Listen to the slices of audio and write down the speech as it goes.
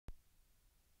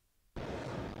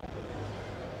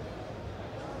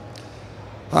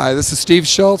Hi, this is Steve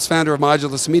Schultz, founder of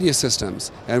Modulus Media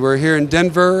Systems, and we're here in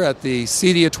Denver at the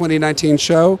CEDIA 2019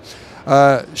 show,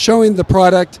 showing the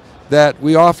product that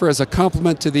we offer as a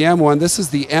complement to the M1. This is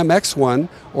the MX1,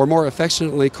 or more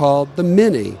affectionately called the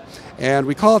Mini. And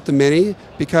we call it the Mini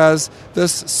because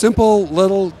this simple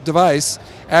little device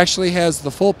actually has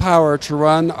the full power to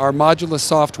run our Modulus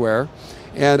software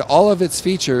and all of its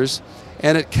features,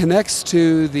 and it connects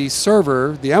to the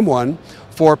server, the M1,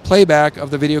 for playback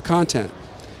of the video content.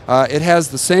 It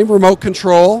has the same remote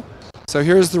control, so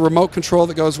here's the remote control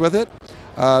that goes with it.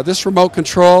 This remote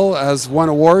control has won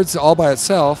awards all by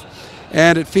itself,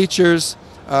 and it features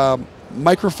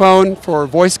microphone for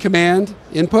voice command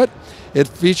input. It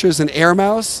features an air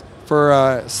mouse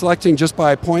for selecting just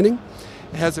by pointing.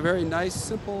 It has a very nice,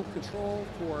 simple control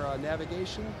for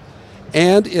navigation,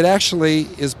 and it actually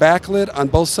is backlit on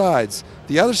both sides.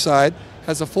 The other side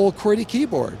has a full QWERTY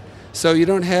keyboard, so you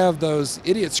don't have those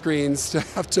idiot screens to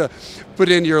have to put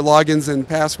in your logins and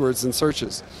passwords and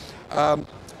searches.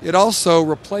 It also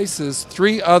replaces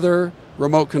 3 other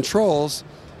remote controls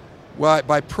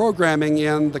by programming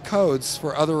in the codes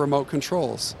for other remote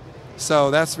controls. So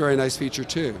that's a very nice feature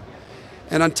too.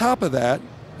 And on top of that,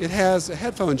 it has a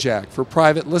headphone jack for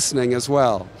private listening as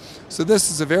well. So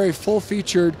this is a very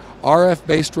full-featured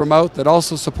RF-based remote that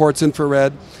also supports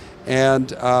infrared,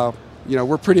 and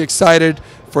we're pretty excited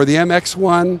for the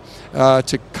MX1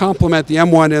 to complement the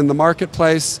M1 in the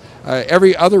marketplace.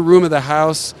 Every other room of the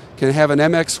house can have an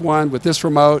MX1 with this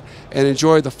remote and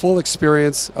enjoy the full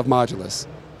experience of Modulus.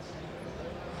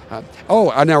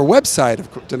 On our website,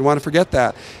 didn't want to forget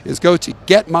that, is go to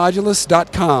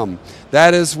getmodulus.com.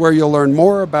 That is where you'll learn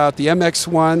more about the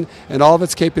MX1 and all of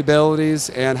its capabilities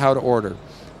and how to order.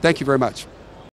 Thank you very much.